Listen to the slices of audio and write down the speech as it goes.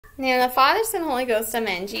name of the Father, Son, and Holy Ghost,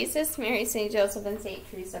 amen. Jesus, Mary, St. Joseph, and St.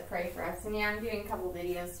 Teresa, pray for us. And yeah, I'm doing a couple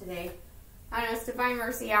videos today. I know it's Divine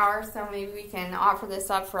Mercy Hour, so maybe we can offer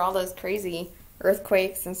this up for all those crazy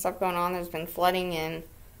earthquakes and stuff going on. There's been flooding in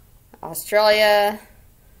Australia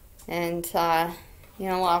and, you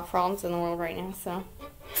know, a lot of problems in the world right now, so.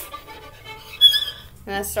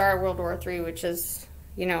 And that started World War III, which is,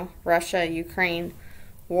 you know, Russia-Ukraine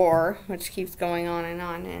war, which keeps going on,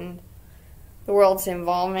 and the world's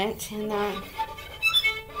involvement in that.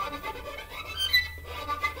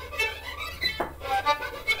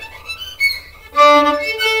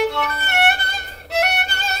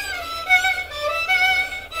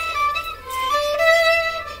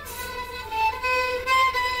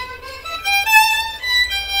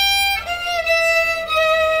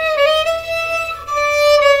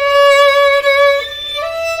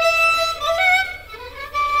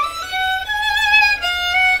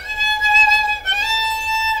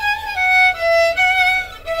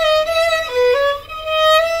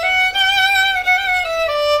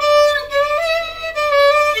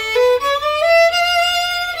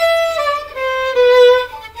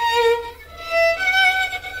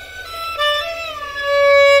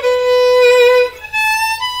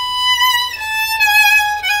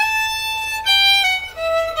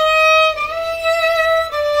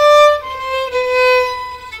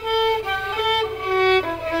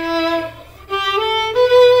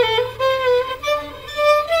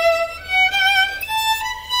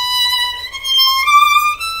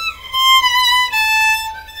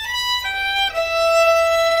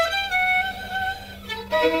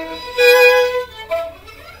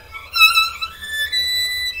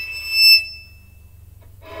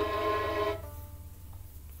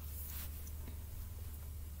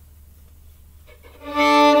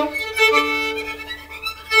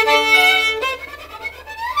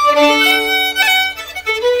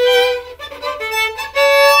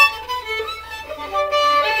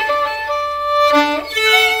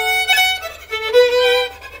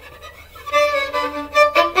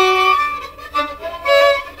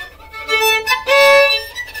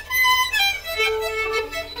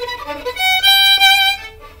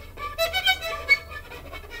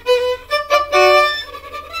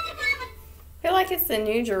 It's the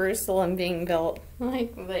New Jerusalem being built,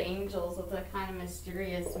 like the angels with the kind of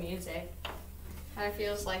mysterious music. Kind of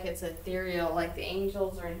feels like it's ethereal, like the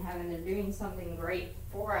angels are in heaven, they're doing something great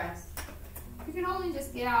for us. We can only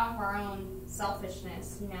just get out of our own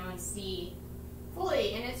selfishness, you know, and see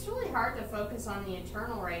fully. And it's really hard to focus on the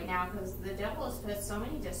eternal right now because the devil has put so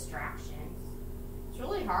many distractions. It's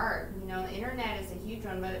really hard. You know, the internet is a huge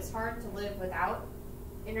one, but it's hard to live without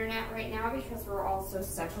internet right now because we're all so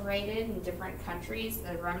separated in different countries,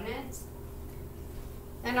 the remnants.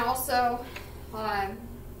 And also,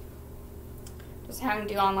 just having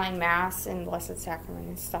to do online mass and Blessed Sacrament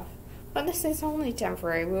and stuff. But this is only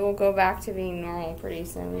temporary. We will go back to being normal pretty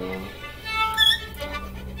soon, you know.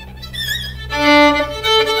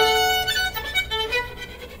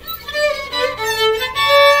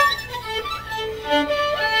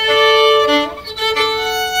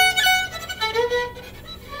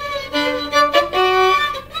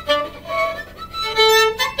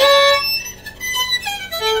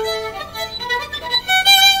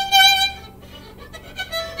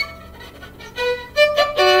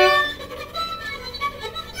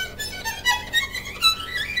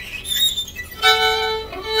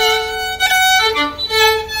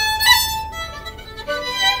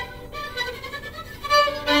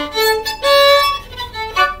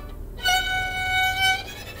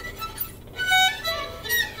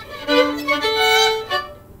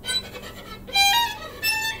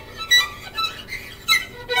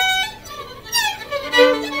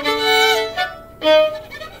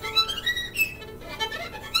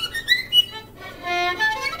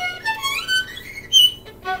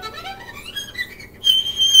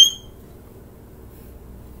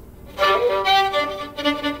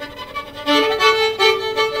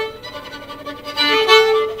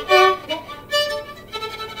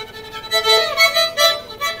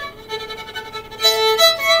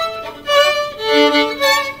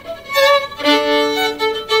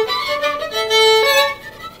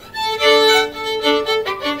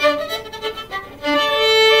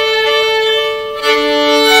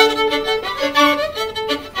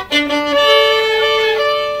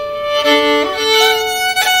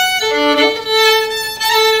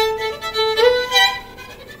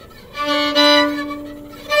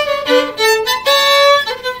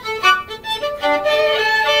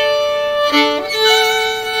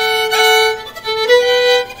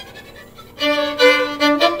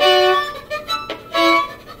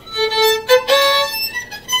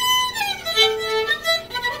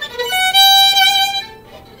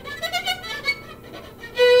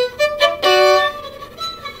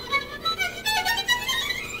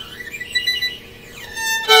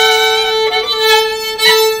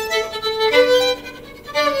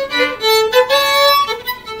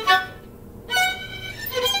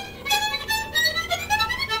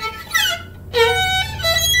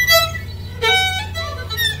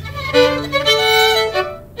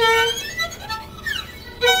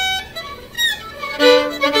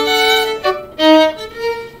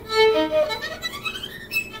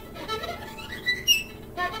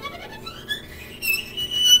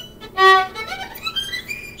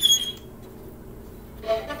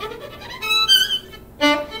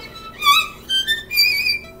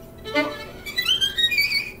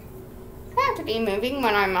 moving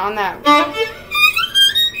when I'm on that.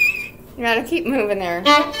 You gotta keep moving there.